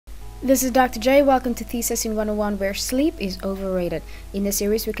This is Dr. J. Welcome to Thesis in 101, where sleep is overrated. In this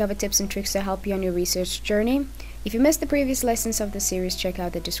series, we cover tips and tricks to help you on your research journey. If you missed the previous lessons of the series, check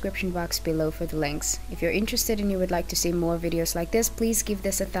out the description box below for the links. If you're interested and you would like to see more videos like this, please give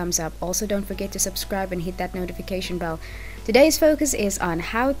this a thumbs up. Also, don't forget to subscribe and hit that notification bell. Today's focus is on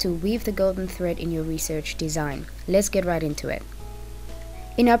how to weave the golden thread in your research design. Let's get right into it.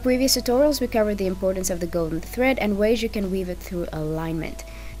 In our previous tutorials, we covered the importance of the golden thread and ways you can weave it through alignment.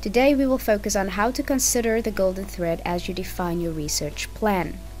 Today we will focus on how to consider the golden thread as you define your research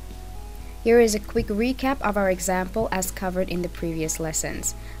plan. Here is a quick recap of our example as covered in the previous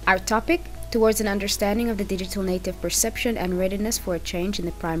lessons. Our topic: towards an understanding of the digital native perception and readiness for a change in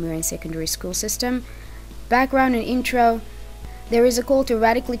the primary and secondary school system. Background and intro. There is a call to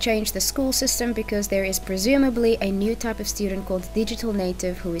radically change the school system because there is presumably a new type of student called digital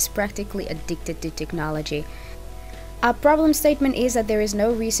native who is practically addicted to technology. Our problem statement is that there is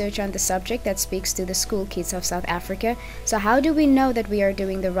no research on the subject that speaks to the school kids of South Africa, so how do we know that we are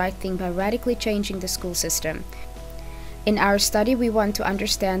doing the right thing by radically changing the school system? In our study, we want to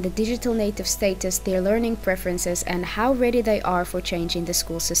understand the digital native status, their learning preferences, and how ready they are for changing the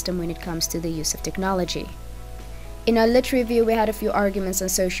school system when it comes to the use of technology. In our lit review, we had a few arguments on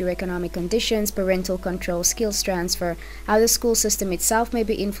socioeconomic conditions, parental control, skills transfer, how the school system itself may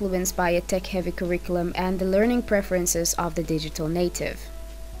be influenced by a tech-heavy curriculum, and the learning preferences of the digital native.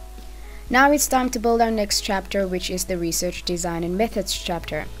 Now it's time to build our next chapter, which is the research design and methods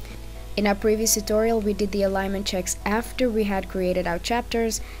chapter. In our previous tutorial, we did the alignment checks after we had created our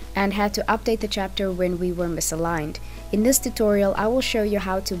chapters and had to update the chapter when we were misaligned. In this tutorial, I will show you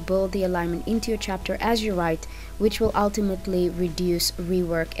how to build the alignment into your chapter as you write, which will ultimately reduce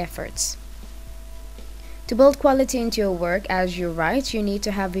rework efforts. To build quality into your work as you write, you need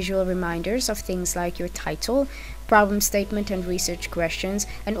to have visual reminders of things like your title, problem statement and research questions,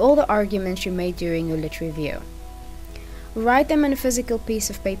 and all the arguments you made during your lit review. Write them on a physical piece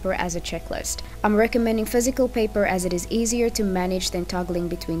of paper as a checklist. I'm recommending physical paper as it is easier to manage than toggling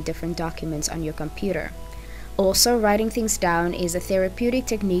between different documents on your computer. Also, writing things down is a therapeutic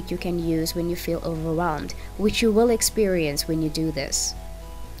technique you can use when you feel overwhelmed, which you will experience when you do this.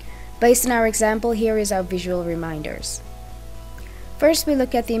 Based on our example, here is our visual reminders. First, we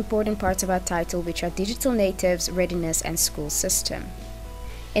look at the important parts of our title, which are digital natives, readiness, and school system.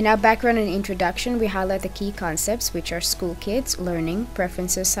 In our background and introduction, we highlight the key concepts, which are school kids, learning,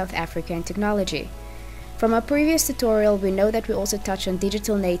 preferences, South Africa, and technology. From our previous tutorial, we know that we also touch on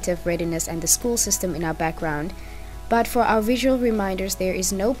digital native, readiness, and the school system in our background, but for our visual reminders, there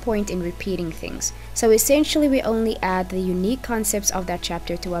is no point in repeating things, so essentially we only add the unique concepts of that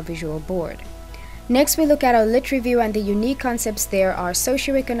chapter to our visual board. Next, we look at our lit review, and the unique concepts there are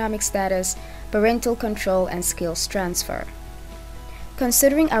socioeconomic status, parental control, and skills transfer.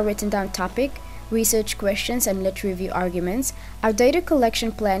 Considering our written down topic, research questions, and lit review arguments, our data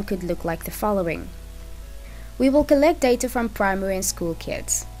collection plan could look like the following. We will collect data from primary and school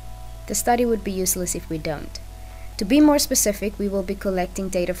kids. The study would be useless if we don't. To be more specific, we will be collecting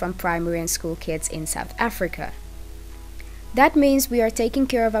data from primary and school kids in South Africa. That means we are taking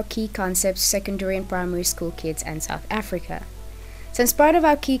care of our key concepts, secondary and primary school kids, and South Africa. Since part of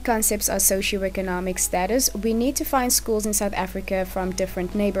our key concepts are socioeconomic status, we need to find schools in South Africa from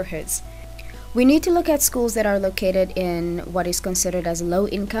different neighborhoods. We need to look at schools that are located in what is considered as low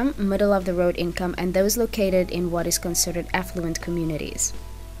income, middle of the road income, and those located in what is considered affluent communities.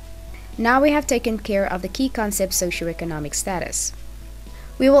 Now we have taken care of the key concept socioeconomic status.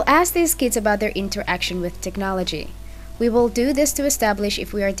 We will ask these kids about their interaction with technology. We will do this to establish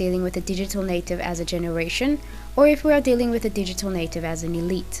if we are dealing with a digital native as a generation or if we are dealing with a digital native as an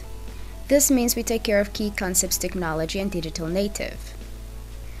elite. This means we take care of key concepts technology and digital native.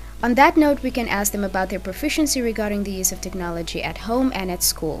 On that note, we can ask them about their proficiency regarding the use of technology at home and at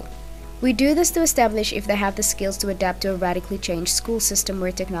school. We do this to establish if they have the skills to adapt to a radically changed school system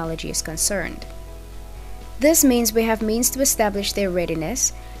where technology is concerned. This means we have means to establish their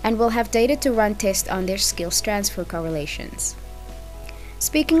readiness, and we'll have data to run tests on their skills transfer correlations.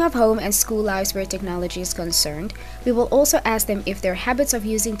 Speaking of home and school lives where technology is concerned, we will also ask them if their habits of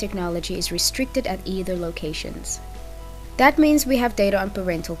using technology is restricted at either locations. That means we have data on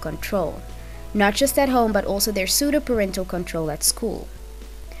parental control, not just at home but also their pseudo-parental control at school.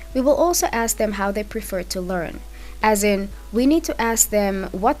 We will also ask them how they prefer to learn, as in, we need to ask them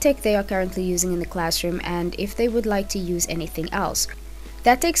what tech they are currently using in the classroom and if they would like to use anything else.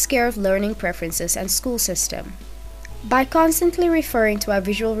 That takes care of learning preferences and school system. By constantly referring to our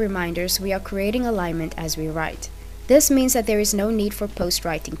visual reminders, we are creating alignment as we write. This means that there is no need for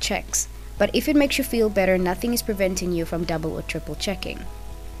post-writing checks. But if it makes you feel better, nothing is preventing you from double or triple checking.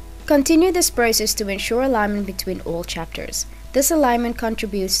 Continue this process to ensure alignment between all chapters. This alignment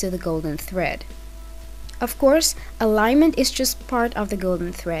contributes to the golden thread. Of course, alignment is just part of the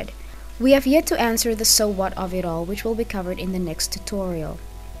golden thread. We have yet to answer the so what of it all, which will be covered in the next tutorial.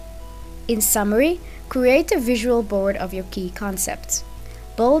 In summary, create a visual board of your key concepts.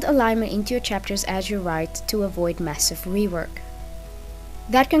 Bold alignment into your chapters as you write to avoid massive rework.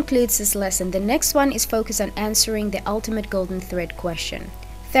 That concludes this lesson. The next one is focused on answering the ultimate golden thread question.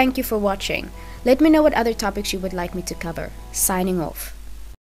 Thank you for watching. Let me know what other topics you would like me to cover. Signing off.